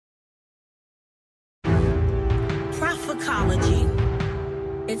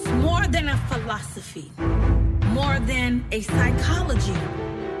Prophycology. It's more than a philosophy, more than a psychology,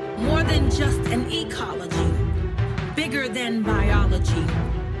 more than just an ecology, bigger than biology,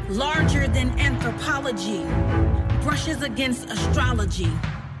 larger than anthropology, brushes against astrology.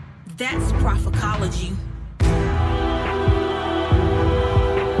 That's prophycology.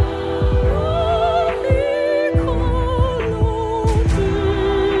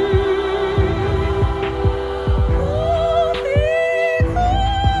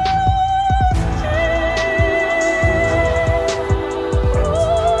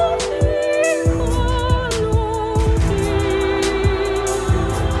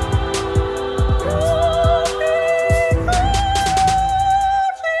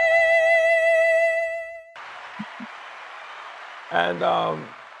 And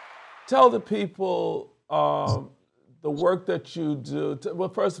tell the people the work that you do. Well,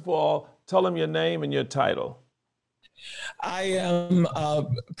 first of all, tell them your name and your title. I am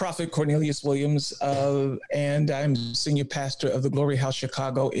Prophet Cornelius Williams, and I'm senior pastor of the Glory House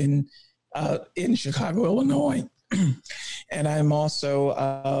Chicago in Chicago, Illinois. And I'm also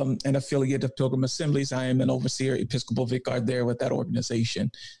an affiliate of Pilgrim Assemblies. I am an overseer, Episcopal vicar there with that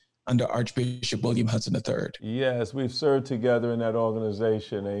organization under Archbishop William Hudson III. Yes, we've served together in that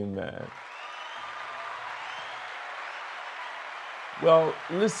organization. Amen. Well,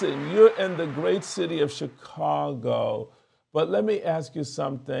 listen, you're in the great city of Chicago, but let me ask you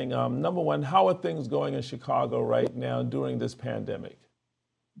something. Number one, how are things going in Chicago right now during this pandemic?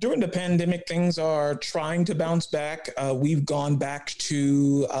 During the pandemic, things are trying to bounce back. We've gone back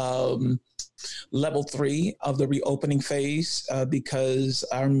to level 3 of the reopening phase because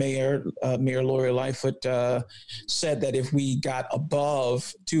our mayor, Mayor Lori Lightfoot, said that if we got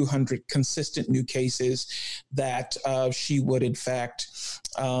above 200 consistent new cases, that she would in fact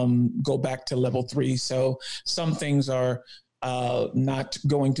go back to level 3. So some things are not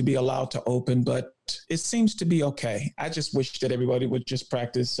going to be allowed to open, but it seems to be okay. I just wish that everybody would just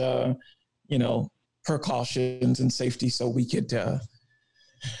practice, precautions and safety so we could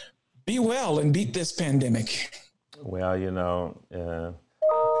be well and beat this pandemic. Well,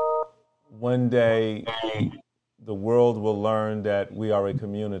 one day the world will learn that we are a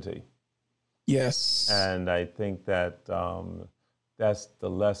community. Yes. And I think that that's the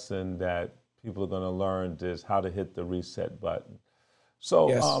lesson that people are going to learn, is how to hit the reset button. So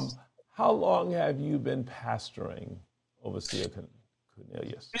yes. How long have you been pastoring, Overseer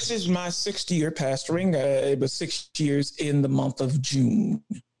Cornelius? This is my 6th year pastoring. It was 6 years in the month of June.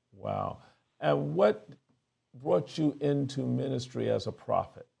 Wow. And what brought you into ministry as a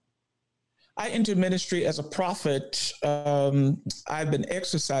prophet? I entered ministry as a prophet. I've been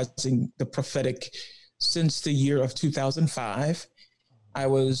exercising the prophetic since the year of 2005. I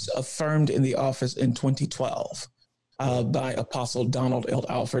was affirmed in the office in 2012 by Apostle Donald L.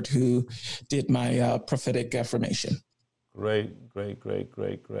 Alford, who did my prophetic affirmation. Great.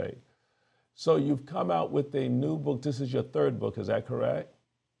 So you've come out with a new book. This is your 3rd book, is that correct?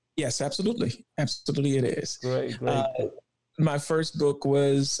 Yes, absolutely. Absolutely it is. Great. My first book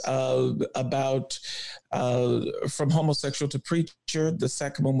was about From Homosexual to Preacher. The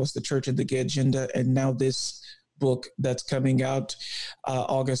second one was The Church and the Gay Agenda. And now this book that's coming out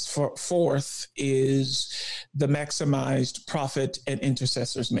August 4th is The Maximized Prophet and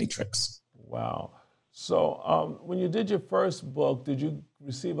Intercessor's Matrix. Wow. So when you did your first book, did you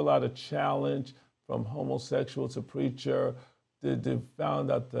receive a lot of challenge from Homosexual to Preacher? Did you found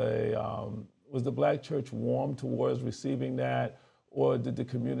that was the Black church warm towards receiving that, or did the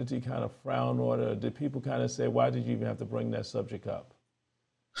community kind of frown on it? Or did people kind of say, why did you even have to bring that subject up?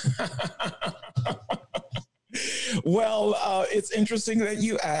 Well, it's interesting that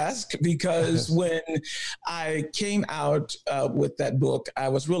you ask, because when I came out with that book, I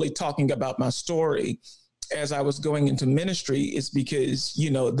was really talking about my story as I was going into ministry. Is because,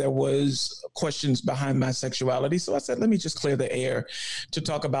 there was questions behind my sexuality. So I said, let me just clear the air to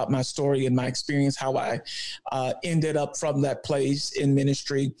talk about my story and my experience, how I ended up from that place in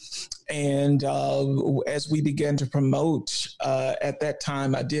ministry. And as we began to promote, at that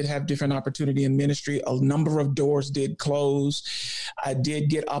time, I did have different opportunity in ministry. A number of doors did close. I did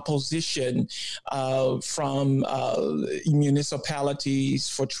get opposition from municipalities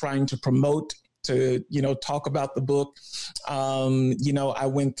for trying to promote, to, talk about the book. I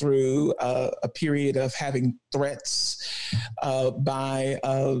went through a period of having threats by,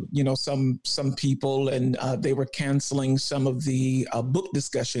 some people, and they were canceling some of the book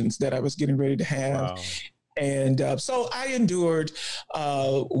discussions that I was getting ready to have. Wow. And so I endured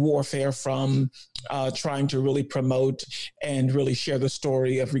warfare from trying to really promote and really share the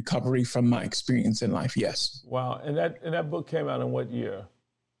story of recovery from my experience in life. Yes. Wow. And that book came out in what year?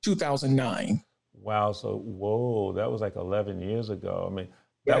 2009. Wow. So, whoa, that was like 11 years ago. I mean,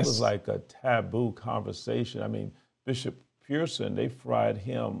 that Yes. was like a taboo conversation. I mean, Bishop Pearson, they fried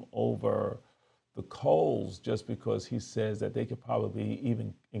him over the coals just because he says that they could probably be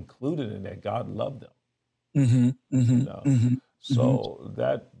even included in that. God loved them. Mm-hmm, mm-hmm, You know? mm-hmm, So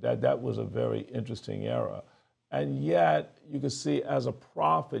that was a very interesting era. And yet you could see as a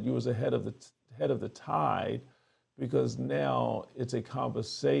prophet, you was ahead of the tide, because now it's a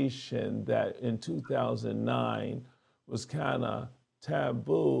conversation that in 2009 was kind of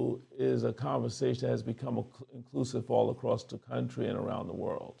taboo, is a conversation that has become inclusive all across the country and around the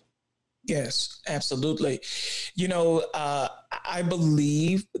world. Yes, absolutely. You know, I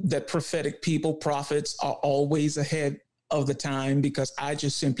believe that prophetic people, prophets, are always ahead of the time, because I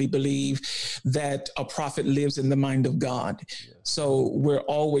just simply believe that a prophet lives in the mind of God. Yeah. So we're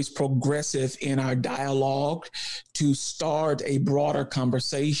always progressive in our dialogue to start a broader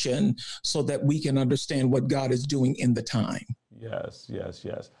conversation so that we can understand what God is doing in the time. Yes, yes,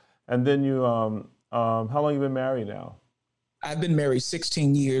 yes. And then you, how long you been married now? I've been married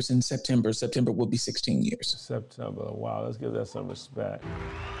 16 years in September. September will be 16 years. September. Wow, let's give that some respect.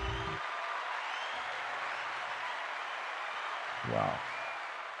 Wow.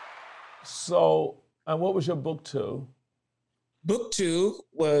 So, and what was your book two? Book two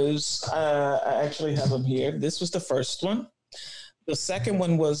was, I actually have them here. This was the first one. The second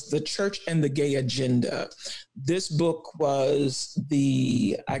one was The Church and the Gay Agenda. This book was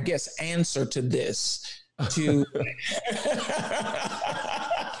the, I guess, answer to this, to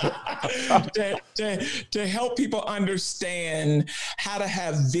to help people understand how to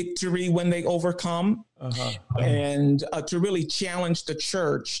have victory when they overcome, and to really challenge the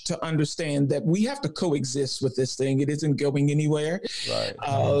church to understand that we have to coexist with this thing. It isn't going anywhere. Right.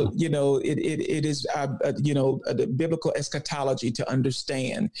 You know, it is you know, the biblical eschatology to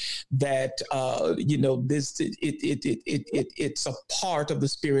understand that you know, this it's a part of the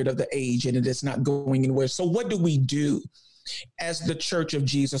spirit of the age, and it is not going anywhere. So what do we do as the Church of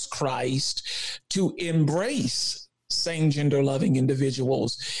Jesus Christ to embrace same gender loving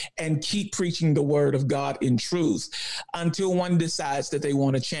individuals and keep preaching the word of God in truth until one decides that they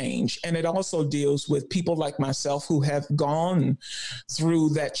want to change? And it also deals with people like myself who have gone through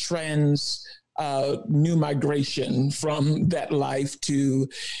that new migration from that life to,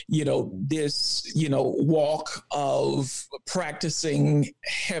 you know, this, you know, walk of practicing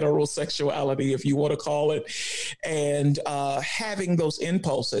heterosexuality, if you want to call it, and having those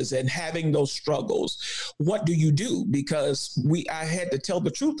impulses and having those struggles. What do you do? Because I had to tell the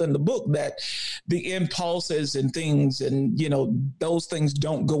truth in the book that the impulses and things, and, you know, those things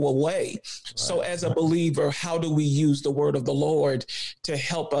don't go away. Right. So as a believer, how do we use the word of the Lord to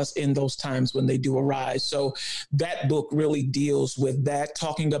help us in those times when they do arise? So that book really deals with that,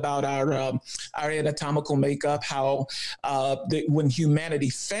 talking about our anatomical makeup, how when humanity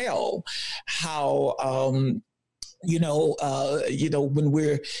fell, how when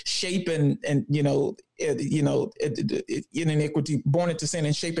we're shapen and in iniquity, born into sin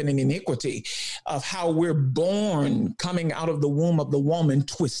and shapen in iniquity, of how we're born coming out of the womb of the woman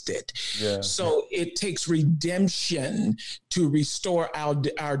twisted. Yeah. So it takes redemption to restore our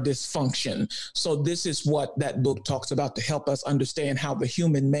dysfunction. So this is what that book talks about, to help us understand how the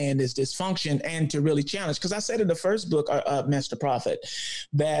human man is dysfunction and to really challenge. Because I said in the first book, Master Prophet,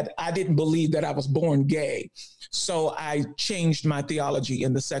 that I didn't believe that I was born gay. So I changed my theology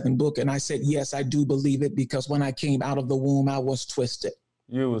in the second book, and I said, yes, I do believe it, because when I came out of the womb, I was twisted.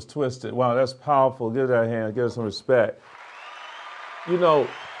 You was twisted. Wow, that's powerful. Give that a hand. Give it some respect. You know,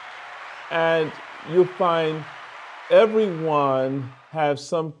 and you find everyone has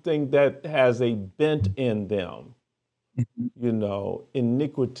something that has a bent in them. You know,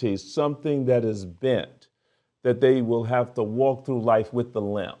 iniquity, something that is bent, that they will have to walk through life with the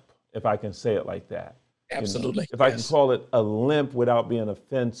limp, if I can say it like that. Absolutely. You know, if I can call it a limp without being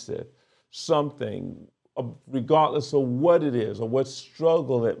offensive, something, regardless of what it is or what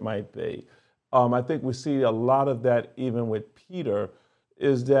struggle it might be. I think we see a lot of that even with Peter,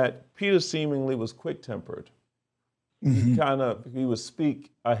 is that Peter seemingly was quick-tempered. Mm-hmm. He would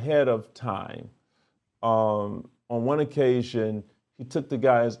speak ahead of time. On one occasion, he took the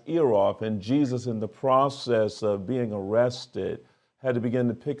guy's ear off, and Jesus, in the process of being arrested, had to begin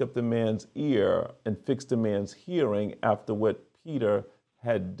to pick up the man's ear and fix the man's hearing after what Peter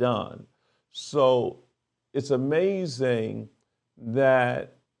had done. So it's amazing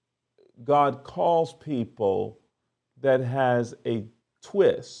that God calls people that has a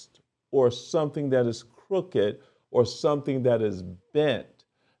twist or something that is crooked or something that is bent.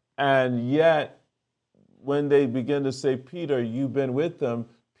 And yet, when they begin to say, Peter, you've been with them,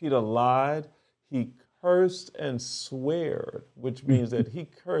 Peter lied. He cursed and sweared, which means that he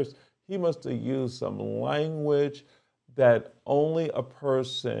cursed. He must have used some language that only a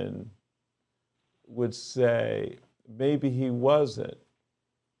person would say, maybe he wasn't.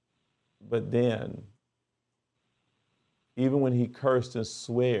 But then, even when he cursed and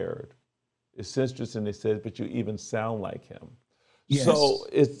sweared, it's interesting, they said, but you even sound like him. Yes. So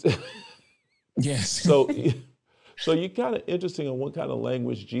it's yes. So you're kind of interesting on what kind of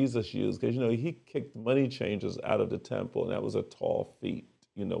language Jesus used, because he kicked money changers out of the temple, and that was a tall feat,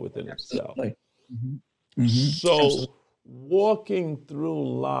 within itself. Mm-hmm. Mm-hmm. So walking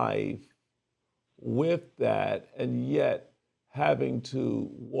through life with that, and yet having to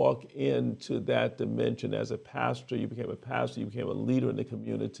walk into that dimension as a pastor, you became a leader in the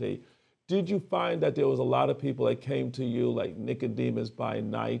community. Did you find that there was a lot of people that came to you like Nicodemus by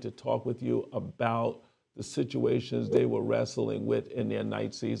night to talk with you about the situations they were wrestling with in their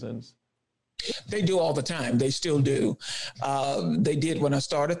night seasons? They do all the time. They still do. They did when I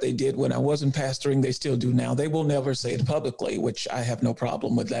started. They did when I wasn't pastoring. They still do now. They will never say it publicly, which I have no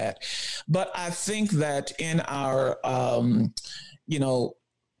problem with that. But I think that in our,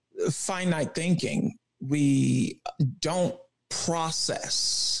 finite thinking, we don't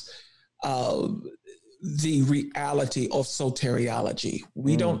process the reality of soteriology.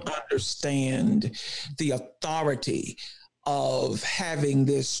 We don't understand the authority of having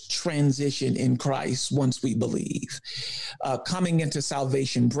this transition in Christ once we believe, coming into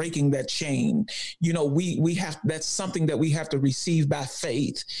salvation, breaking that chain. We have, that's something that we have to receive by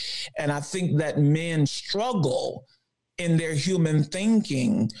faith. And I think that men struggle in their human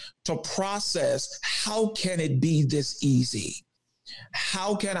thinking to process, how can it be this easy?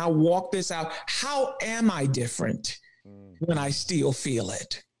 How can I walk this out? How am I different when I still feel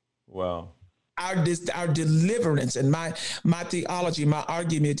it? Wow. Our deliverance, and my theology, my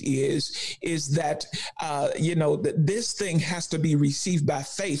argument is that that this thing has to be received by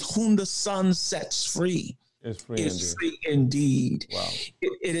faith. Whom the Son sets free is free indeed. Wow.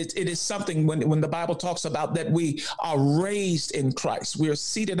 It is something when the Bible talks about that we are raised in Christ, we are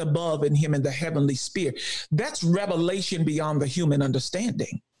seated above in Him in the heavenly sphere. That's revelation beyond the human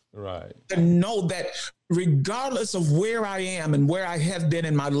understanding. Right. To know that regardless of where I am and where I have been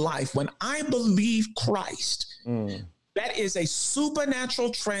in my life, when I believe Christ, that is a supernatural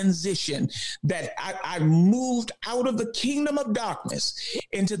transition that I moved out of the kingdom of darkness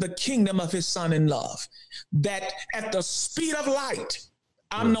into the kingdom of His Son in love. That at the speed of light,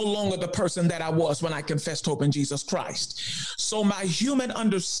 I'm no longer the person that I was when I confessed hope in Jesus Christ. So my human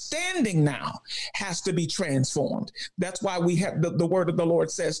understanding now has to be transformed. That's why we have the word of the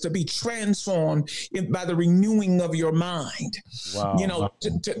Lord says to be transformed by the renewing of your mind. Wow.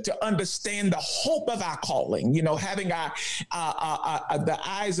 To understand the hope of our calling, having our the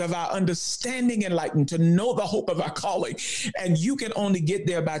eyes of our understanding enlightened, to know the hope of our calling. And you can only get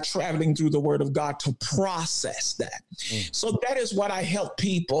there by traveling through the word of God to process that. So that is what I help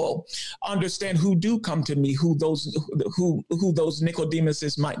people understand who do come to me, who those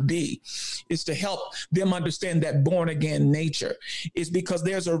Nicodemuses might be, is to help them understand that born again nature is because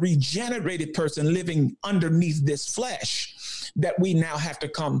there's a regenerated person living underneath this flesh that we now have to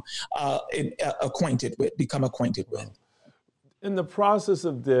become acquainted with. In the process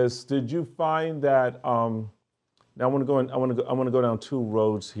of this, did you find that? Now I want to go down two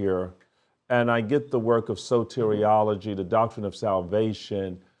roads here. And I get the work of soteriology, the doctrine of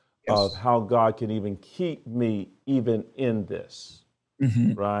salvation, of how God can even keep me even in this,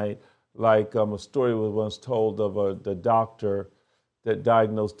 right? Like a story was once told of the doctor that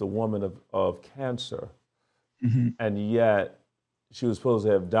diagnosed a woman of cancer, and yet she was supposed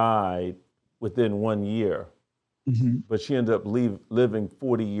to have died within 1 year, but she ended up living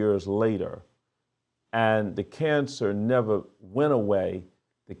 40 years later, and the cancer never went away.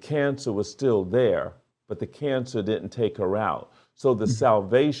 The cancer was still there, but the cancer didn't take her out. So the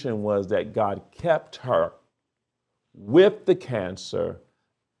salvation was that God kept her with the cancer,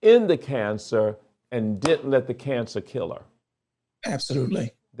 in the cancer, and didn't let the cancer kill her.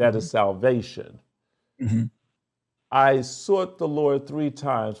 Absolutely. That is salvation. I sought the Lord 3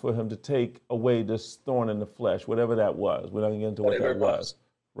 times for Him to take away this thorn in the flesh, whatever that was. We're not going to get into what that was,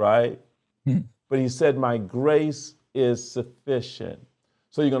 right? But He said, my grace is sufficient.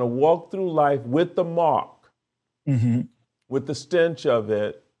 So you're going to walk through life with the mark, with the stench of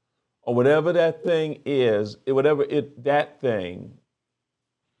it, or whatever that thing is, that thing,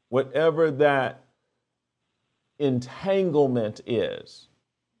 whatever that entanglement is.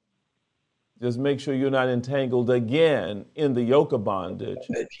 Just make sure you're not entangled again in the yoke of bondage.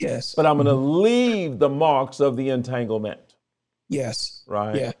 Yes. But I'm going to leave the marks of the entanglement. Yes.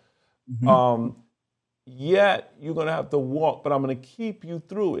 Right? Yeah. Mm-hmm. Yet you're going to have to walk, but I'm going to keep you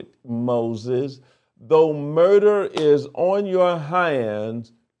through it, Moses. Though murder is on your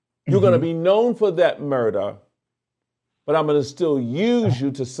hands, you're going to be known for that murder, but I'm going to still use you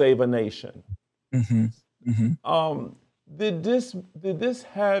to save a nation. Mm-hmm. Mm-hmm. Did this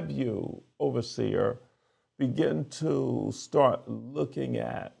have you, overseer, begin to start looking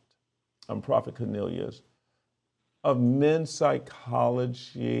at, Prophet Cornelius, of men's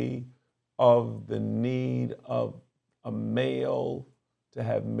psychology, of the need of a male to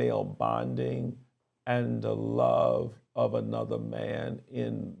have male bonding and the love of another man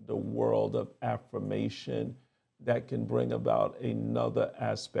in the world of affirmation that can bring about another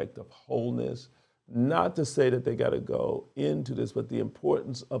aspect of wholeness? Not to say that they got to go into this, but the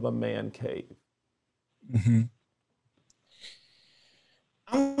importance of a man cave. Mm-hmm.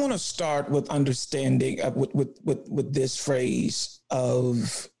 I want to start with understanding with this phrase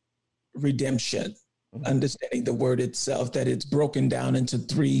of redemption, understanding the word itself, that it's broken down into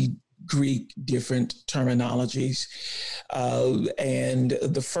 3 Greek different terminologies. And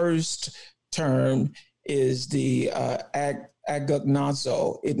the first term is the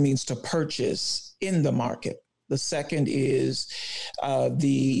agognazo. It means to purchase in the market. The second is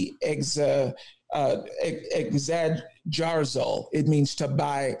the exagerzo. It means to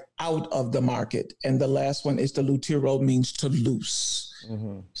buy out of the market. And the last one is the lutero, means to loose.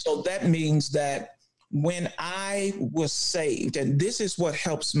 Mm-hmm. So that means that when I was saved, and this is what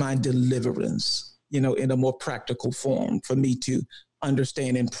helps my deliverance, in a more practical form for me to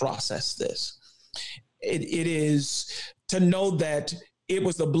understand and process this. It is to know that it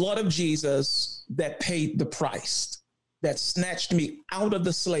was the blood of Jesus that paid the price, that snatched me out of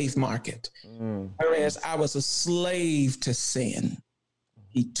the slave market. Whereas I was a slave to sin.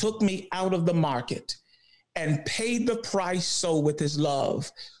 He took me out of the market and paid the price so with his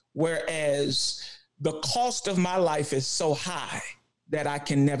love. Whereas the cost of my life is so high that I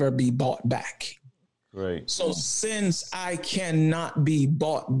can never be bought back. Right. So since I cannot be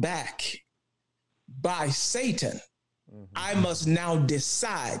bought back by Satan, I must now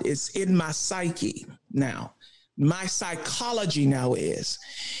decide. It's in my psyche now. My psychology now is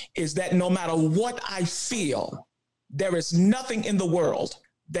that no matter what I feel, there is nothing in the world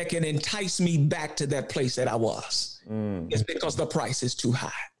that can entice me back to that place that I was. It's because the price is too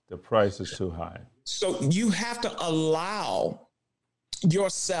high. The price is too high. So you have to allow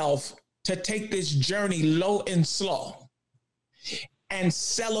yourself to take this journey low and slow and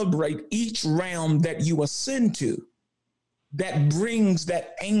celebrate each realm that you ascend to that brings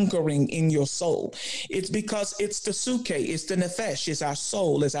that anchoring in your soul. It's because it's the suke, it's the nefesh, it's our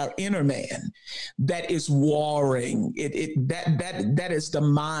soul, it's our inner man that is warring. That is the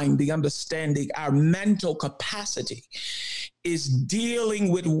mind, the understanding, our mental capacity is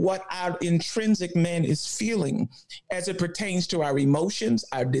dealing with what our intrinsic man is feeling as it pertains to our emotions,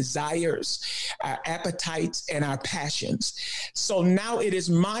 our desires, our appetites, and our passions. So now it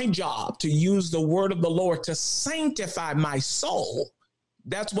is my job to use the word of the Lord to sanctify my soul.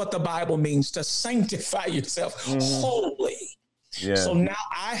 That's what the Bible means, to sanctify yourself wholly. Yeah. So now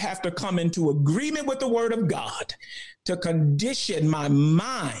I have to come into agreement with the word of God to condition my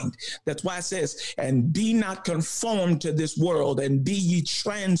mind. That's why it says, and be not conformed to this world, and be ye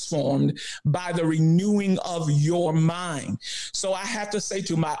transformed by the renewing of your mind. So I have to say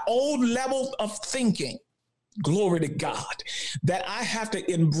to my old level of thinking, glory to God, that I have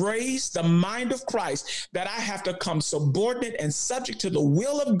to embrace the mind of Christ, that I have to come subordinate and subject to the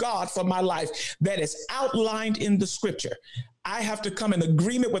will of God for my life that is outlined in the scripture. I have to come in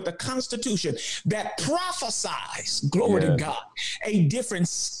agreement with the Constitution that prophesies, glory to God, a different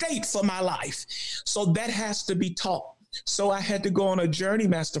state for my life. So that has to be taught. So I had to go on a journey,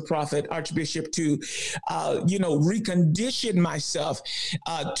 Master Prophet, Archbishop, to, recondition myself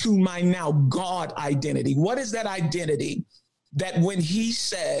to my now God identity. What is that identity? That when he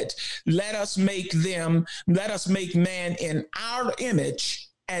said, let us make man in our image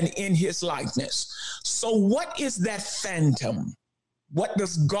and in his likeness. So what is that phantom? What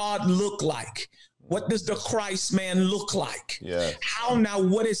does God look like? What does the Christ man look like? Yeah. How now,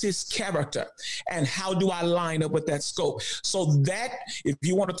 what is his character? And how do I line up with that scope? So that, if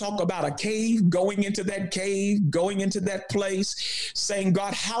you want to talk about a cave, going into that place, saying,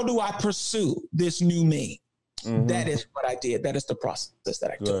 God, how do I pursue this new me? That is what I did. That is the process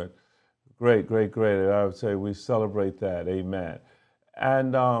that I took. Great. I would say we celebrate that. Amen.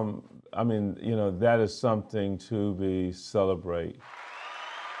 And I mean, that is something to be celebrated.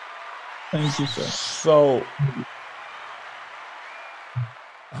 Thank you, sir. So,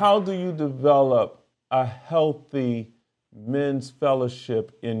 how do you develop a healthy men's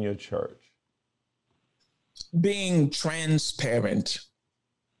fellowship in your church? Being transparent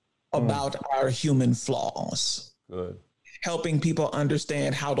about our human flaws. Good. Helping people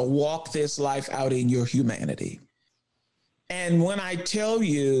understand how to walk this life out in your humanity. And when I tell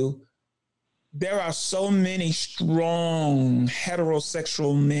you, there are so many strong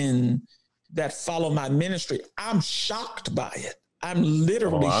heterosexual men that follow my ministry, I'm shocked by it. I'm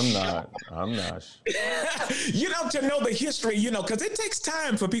literally shocked. I'm not. To know the history, because it takes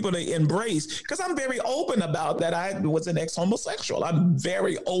time for people to embrace, because I'm very open about that. I was an ex-homosexual. I'm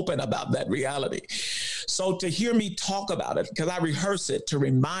very open about that reality. So to hear me talk about it, because I rehearse it to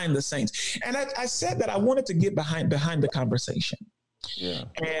remind the saints. And I said that I wanted to get behind the conversation. Yeah.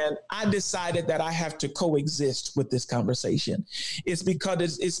 And I decided that I have to coexist with this conversation. It's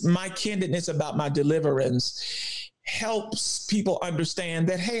because it's my candidness about my deliverance helps people understand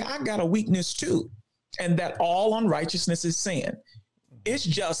that, hey, I got a weakness too, and that all unrighteousness is sin. It's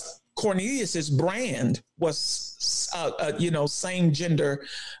just Cornelius's brand was, same gender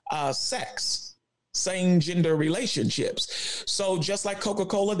sex, same gender relationships. So just like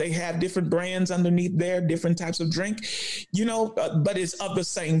Coca-Cola, they have different brands underneath there, different types of drink, but it's of the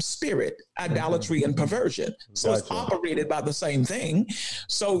same spirit, idolatry and perversion. So It's operated by the same thing.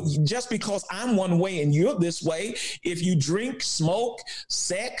 So just because I'm one way and you're this way, if you drink, smoke,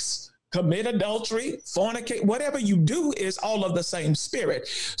 sex, commit adultery, fornicate, whatever you do is all of the same spirit.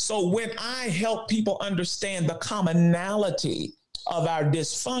 So when I help people understand the commonality of our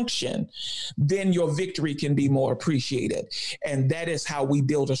dysfunction, then your victory can be more appreciated. And that is how we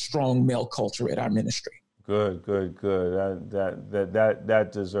build a strong male culture at our ministry. Good. That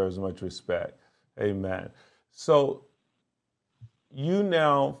deserves much respect. Amen. So you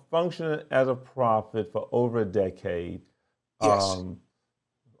now function as a prophet for over a decade. Yes.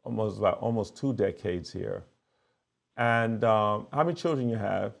 Almost 2 decades here. And how many children you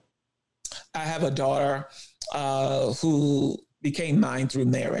have? I have a daughter who became mine through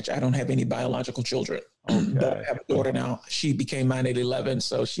marriage. I don't have any biological children. Okay. But I have a daughter now. She became mine at 11,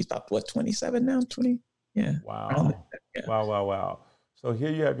 so she's about, 27 now? 20? Yeah. Wow. Yeah. Wow. So here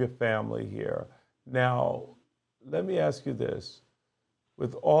you have your family here. Now, let me ask you this.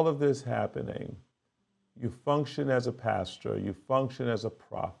 With all of this happening, you function as a pastor, you function as a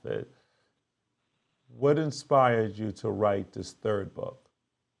prophet. What inspired you to write this 3rd book?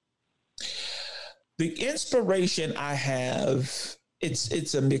 The inspiration I have,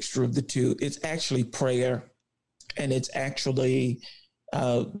 it's a mixture of the two. It's actually prayer, and it's actually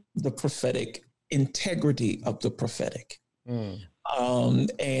the prophetic, integrity of the prophetic. And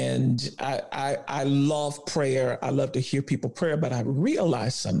I love prayer. I love to hear people pray, but I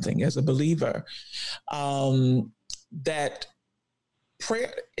realized something as a believer, that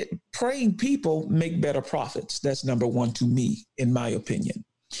praying people make better prophets. That's number one to me, in my opinion.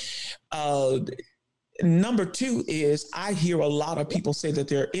 Number 2 is I hear a lot of people say that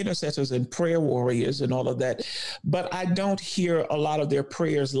they're intercessors and prayer warriors and all of that, but I don't hear a lot of their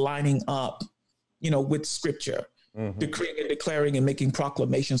prayers lining up, with scripture, decreeing and declaring and making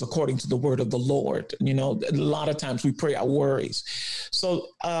proclamations according to the word of the Lord. A lot of times we pray our worries. So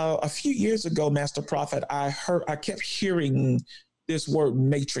a few years ago, Master Prophet, I kept hearing this word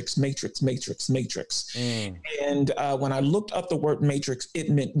matrix. And when I looked up the word matrix,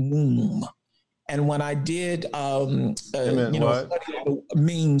 it meant womb. And when I did,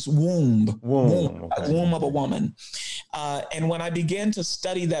 means womb, Okay. Womb of a woman. And when I began to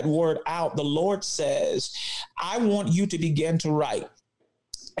study that word out, the Lord says, I want you to begin to write.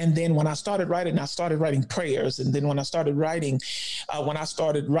 And then when I started writing prayers. And then when I started writing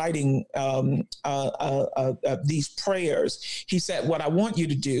these prayers, he said, what I want you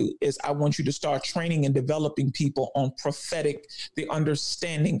to do is I want you to start training and developing people on the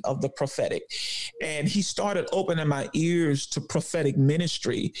understanding of the prophetic. And he started opening my ears to prophetic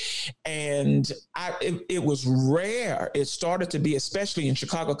ministry. And it was rare. It started to be, especially in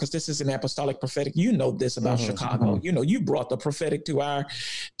Chicago, because this is an apostolic prophetic. You know this about Chicago. You brought the prophetic to our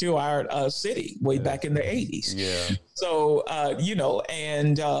city way back in the 80s. Yeah. So,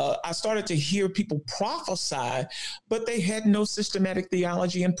 I started to hear people prophesy, but they had no systematic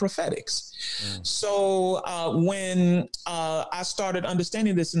theology and prophetics. So when I started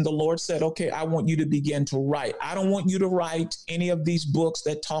understanding this, and the Lord said, okay, I want you to begin to write. I don't want you to write any of these books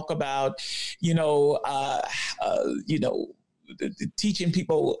that talk about, teaching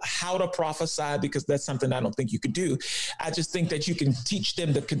people how to prophesy, because that's something I don't think you could do. I just think that you can teach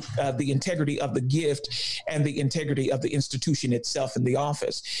them the integrity of the gift and the integrity of the institution itself in the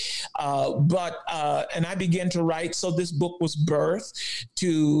office. And I began to write. So this book was birthed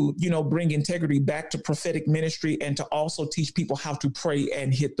to, bring integrity back to prophetic ministry and to also teach people how to pray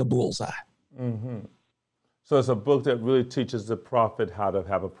and hit the bullseye. Mm-hmm. So it's a book that really teaches the prophet how to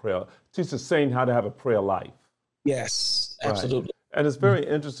have a prayer, teaches the saint how to have a prayer life. Yes, absolutely. Right. And it's very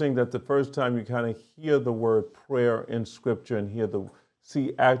interesting that the first time you kind of hear the word prayer in Scripture and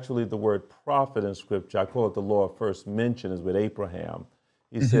see actually the word prophet in Scripture, I call it the Lord first mention, is with Abraham.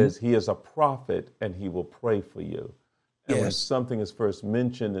 He says he is a prophet and he will pray for you. And when something is first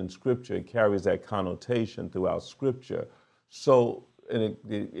mentioned in Scripture, it carries that connotation throughout Scripture. So, and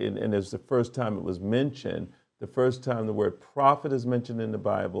it's the first time it was mentioned. The first time the word prophet is mentioned in the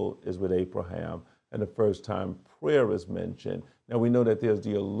Bible is with Abraham, and the first time prayer is mentioned. Now we know that there's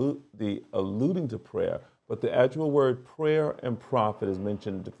the alluding to prayer, but the actual word prayer and prophet is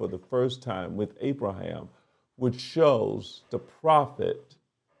mentioned for the first time with Abraham, which shows the prophet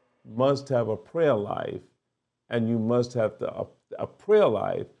must have a prayer life, and you must have a prayer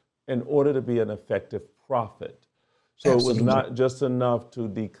life in order to be an effective prophet. So Absolutely. It was not just enough to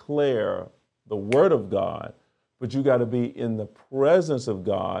declare the word of God, but you got to be in the presence of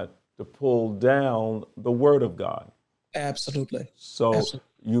God to pull down the word of God. Absolutely. So Absolutely.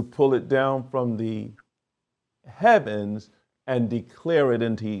 You pull it down from the heavens and declare it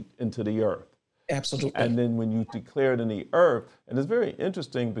into the earth. Absolutely. And then when you declare it in the earth, and it's very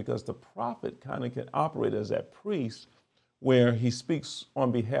interesting because the prophet kind of can operate as that priest where he speaks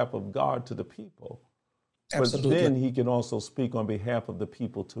on behalf of God to the people. Absolutely. But then he can also speak on behalf of the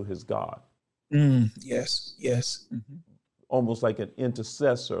people to his God. Yes. Mm-hmm. Almost like an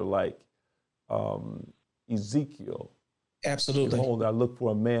intercessor, like Ezekiel. Absolutely. Behold, I look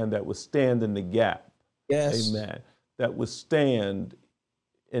for a man that would stand in the gap. Yes. Amen. That would stand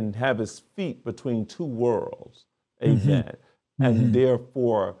and have his feet between two worlds. Amen. Mm-hmm. And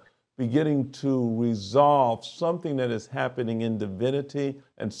therefore beginning to resolve something that is happening in divinity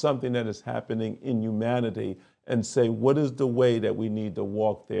and something that is happening in humanity, and say, what is the way that we need to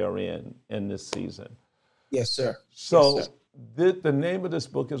walk therein in this season? Yes, sir. So yes, sir. The name of this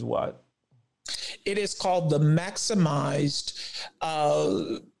book is what? It is called The Maximized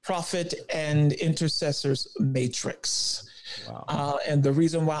Prophet and Intercessors Matrix. Wow. And the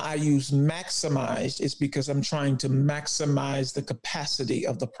reason why I use maximized is because I'm trying to maximize the capacity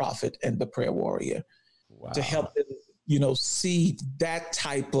of the prophet and the prayer warrior. Wow. To help them, see that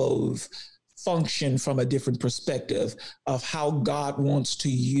type of function from a different perspective of how God wants to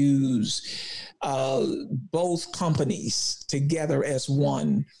use both companies together as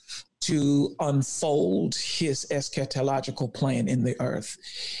one to unfold his eschatological plan in the earth.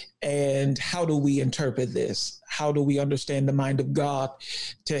 And how do we interpret this? How do we understand the mind of God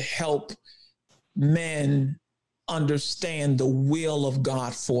to help men understand the will of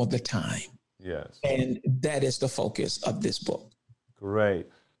God for the time? Yes. And that is the focus of this book. Great.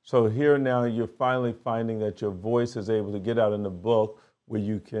 So here now you're finally finding that your voice is able to get out in the book where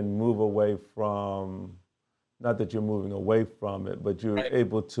you can move away from, not that you're moving away from it, but you're right.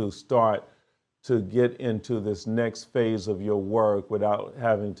 able to start to get into this next phase of your work without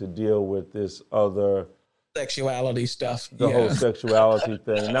having to deal with this other sexuality stuff. The whole sexuality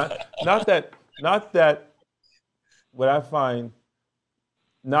thing. Not that what I find,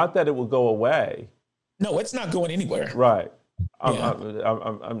 not that it will go away. No, it's not going anywhere. Right. It's a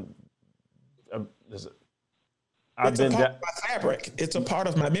part of my fabric. It's a part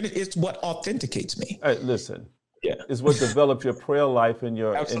of my minute. It's what authenticates me. Hey, listen. Yeah. It's what develops your prayer life and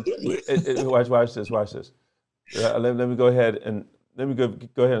your. Absolutely. Watch this. Let me go ahead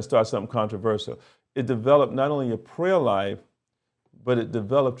and start something controversial. It developed not only your prayer life, but it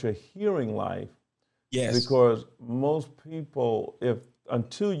developed your hearing life. Yes. Because most people,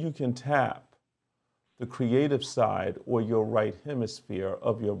 until you can tap the creative side or your right hemisphere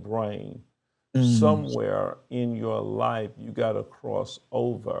of your brain, somewhere in your life, you got to cross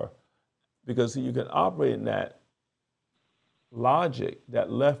over, because you can operate in that logic, that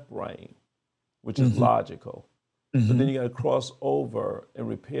left brain, which is logical. But then you got to cross over and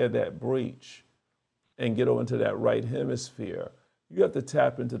repair that breach and get over into that right hemisphere. You have to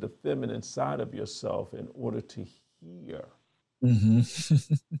tap into the feminine side of yourself in order to hear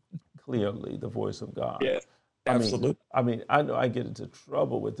clearly the voice of God. Yeah, absolutely. I know I get into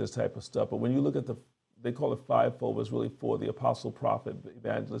trouble with this type of stuff, but when you look at they call it fivefold, but it's really for the apostle, prophet,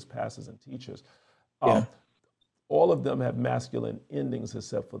 evangelist, pastors, and teachers. All of them have masculine endings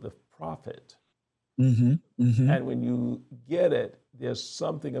except for the prophet. Mm-hmm. Mm-hmm. And when you get it, there's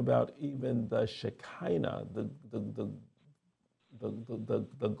something about even the Shekinah, the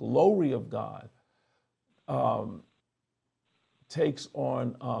glory of God, takes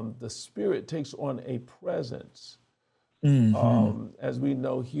on, the Spirit takes on a presence. Mm-hmm. As we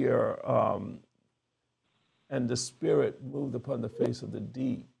know here, and the Spirit moved upon the face of the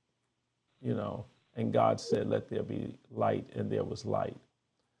deep, and God said, let there be light, and there was light.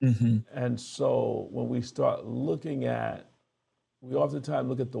 Mm-hmm. And so when we start looking at, we oftentimes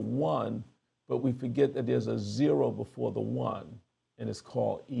look at the one, but we forget that there's a zero before the one, and it's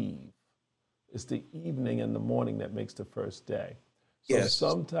called Eve. It's the evening and the morning that makes the first day. So Yes.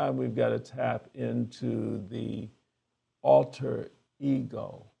 sometime we've got to tap into the alter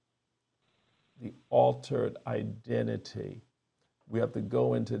ego, the altered identity. We have to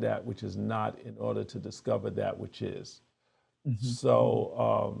go into that which is not in order to discover that which is. Mm-hmm.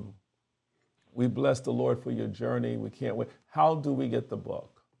 So we bless the Lord for your journey. We can't wait. How do we get the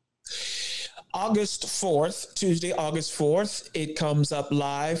book? August 4th, Tuesday, August 4th, it comes up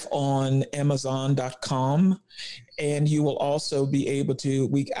live on Amazon.com. And you will also be able to,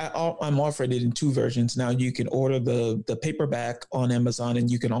 I'm offering it in two versions. Now you can order the paperback on Amazon,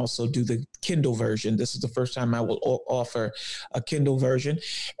 and you can also do the Kindle version. This is the first time I will offer a Kindle version.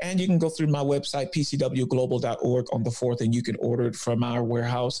 And you can go through my website, pcwglobal.org on the 4th, and you can order it from our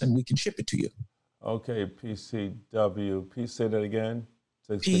warehouse and we can ship it to you. Okay, PCW. Please say that again.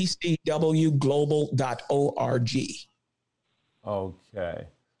 pcwglobal.org. Okay.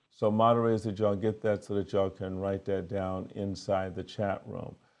 So moderators, did y'all get that so that y'all can write that down inside the chat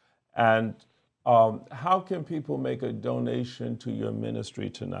room? And how can people make a donation to your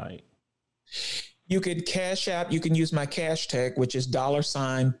ministry tonight? You could Cash App. You can use my cash tag, which is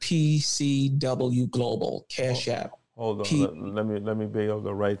 $PCW Global. Cash App. Hold on. Let me be able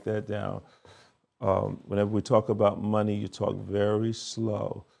to write that down. Whenever we talk about money, you talk very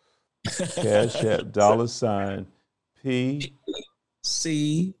slow. Cash App,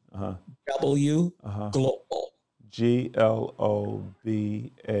 $PCW Global. GLOBAL.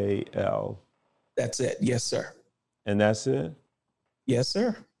 That's it. Yes, sir. And that's it? Yes,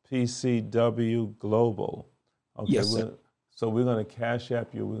 sir. PCW Global. Okay. Yes, sir. So we're going to Cash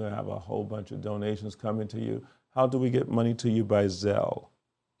App you. We're going to have a whole bunch of donations coming to you. How do we get money to you by Zelle?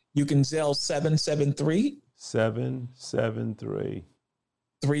 You can Zelle 773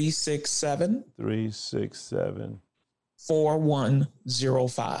 367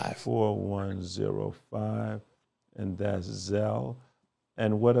 4105. And that's Zelle.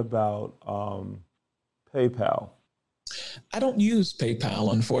 And what about PayPal? I don't use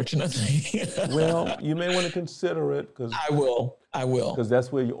PayPal, unfortunately. Well, you may want to consider it, because I will. Because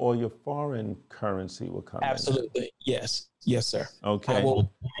that's where all your foreign currency will come. Absolutely. In. Yes, sir. Okay.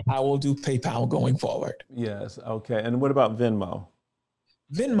 I will do PayPal going forward. Yes. Okay. And what about Venmo?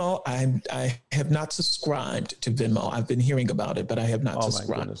 Venmo, I have not subscribed to Venmo. I've been hearing about it, but I have not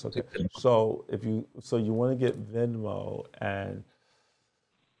subscribed. Oh my goodness. Okay. So you want to get Venmo, and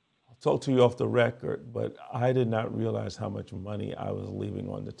I'll talk to you off the record, but I did not realize how much money I was leaving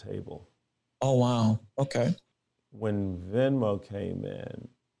on the table. Oh wow. Okay. When Venmo came in,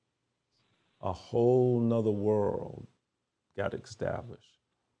 a whole nother world got established.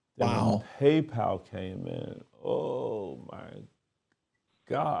 Then wow. When PayPal came in, oh my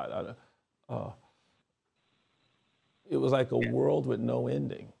God. It was like a world with no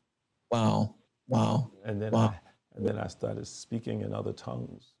ending. Wow. And then I started speaking in other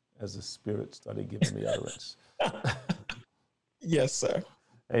tongues as the Spirit started giving me utterance. Yes, sir.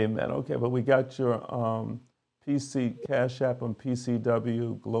 Amen. Okay, but we got your PC Cash App on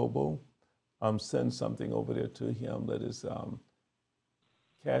PCW Global. Send something over there to him. Let his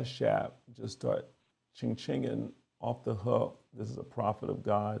Cash App just start ching-chinging off the hook. This is a prophet of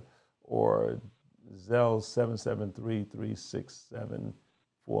God. Or Zelle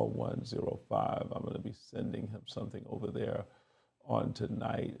 773-367-4105. I'm going to be sending him something over there on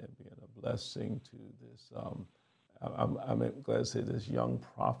tonight and being a blessing to this. I'm glad to say this young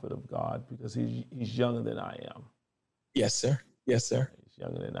prophet of God, because he's younger than I am. Yes, sir. Yes, sir. He's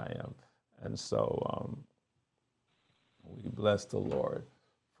younger than I am. And so we bless the Lord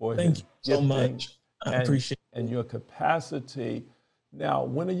for Thank his you so gifting much. I appreciate it. And your capacity. Now,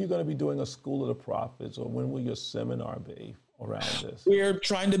 when are you going to be doing a School of the Prophets, or when will your seminar be around this? We're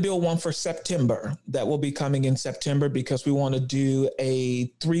trying to build one for September. That will be coming in September, because we want to do a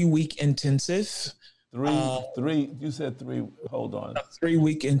 3-week intensive. You said three, hold on. A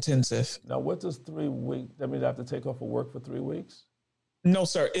 3-week intensive. Now, what does 3 weeks, that means I have to take off of work for 3 weeks? No,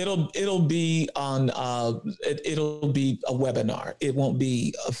 sir. It'll be on. It'll be a webinar. It won't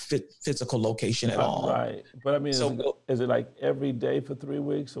be a physical location at all. Right. But I mean, is it like every day for 3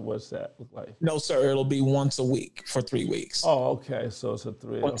 weeks, or what's that look like? No, sir. It'll be once a week for 3 weeks. Oh, okay. So it's a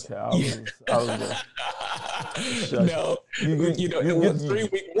three. Okay. I was no, it was 3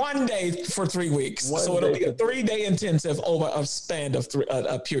 weeks. 1 day for 3 weeks. So it'll be a 3-day intensive over a span of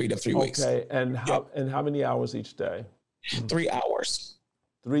a period of 3 weeks. Okay. And how many hours each day? 3 hours.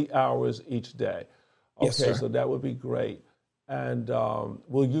 3 hours each day. Okay, Yes, sir. So that would be great. And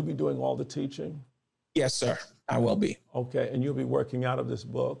will you be doing all the teaching? Yes, sir. I will be. Okay, and you'll be working out of this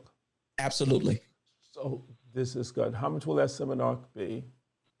book? Absolutely. So this is good. How much will that seminar be?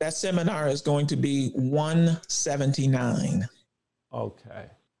 That seminar is going to be $179. Okay.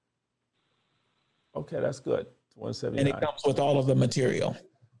 Okay, that's good. $179. And it comes with all of the material.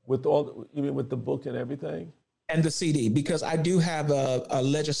 You mean with the book and everything? And the CD, because I do have a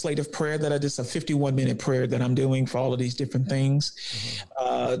legislative prayer that a 51-minute prayer that I'm doing for all of these different things.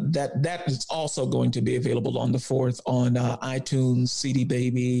 Mm-hmm. That is also going to be available on the 4th on iTunes, CD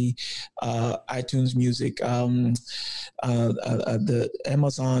Baby, iTunes Music, the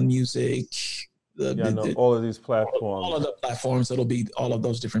Amazon Music. All of these platforms. All of the platforms, it'll be all of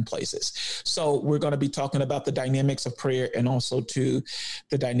those different places. So we're going to be talking about the dynamics of prayer and also to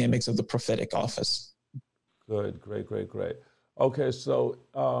the dynamics of the prophetic office. Good, great. Okay, so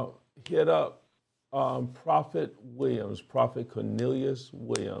hit up Prophet Williams, Prophet Cornelius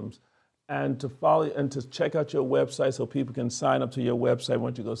Williams, and to follow and to check out your website so people can sign up to your website. Why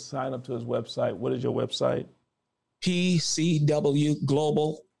don't you go sign up to his website? What is your website?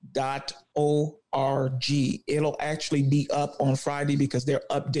 PCWglobal.org. It'll actually be up on Friday because they're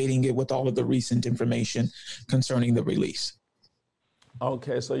updating it with all of the recent information concerning the release.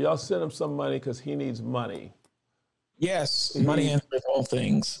 Okay, so y'all send him some money because he needs money. Yes, money answers all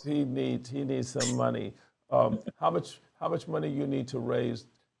things. He needs some money. How much money you need to raise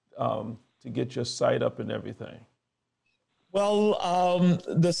to get your site up and everything? Well,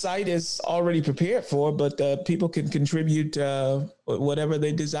 the site is already prepared for, but people can contribute whatever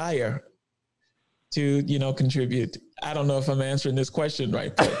they desire to, contribute. I don't know if I'm answering this question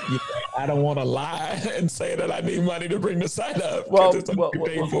right, but I don't want to lie and say that I need money to bring the site up. Well,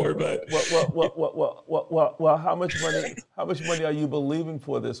 how much money are you believing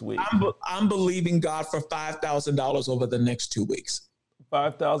for this week? I'm believing God for $5,000 over the next 2 weeks.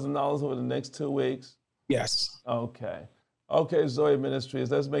 $5,000 over the next 2 weeks? Yes. Okay, Zoe Ministries,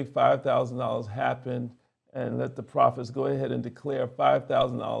 let's make $5,000 happen and let the prophets go ahead and declare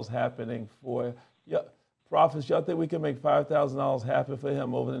 $5,000 happening for you. Prophets, y'all think we can make $5,000 happen for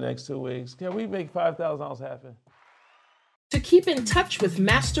him over the next 2 weeks? Can we make $5,000 happen? To keep in touch with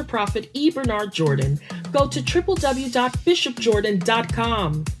Master Prophet E. Bernard Jordan, go to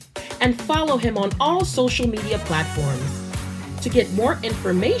www.bishopjordan.com and follow him on all social media platforms. To get more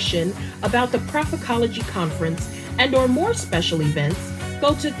information about the Prophecology Conference and or more special events,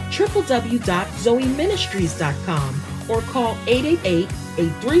 go to www.zoeministries.com or call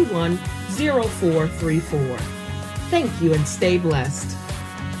 888-831-0434. Thank you and stay blessed.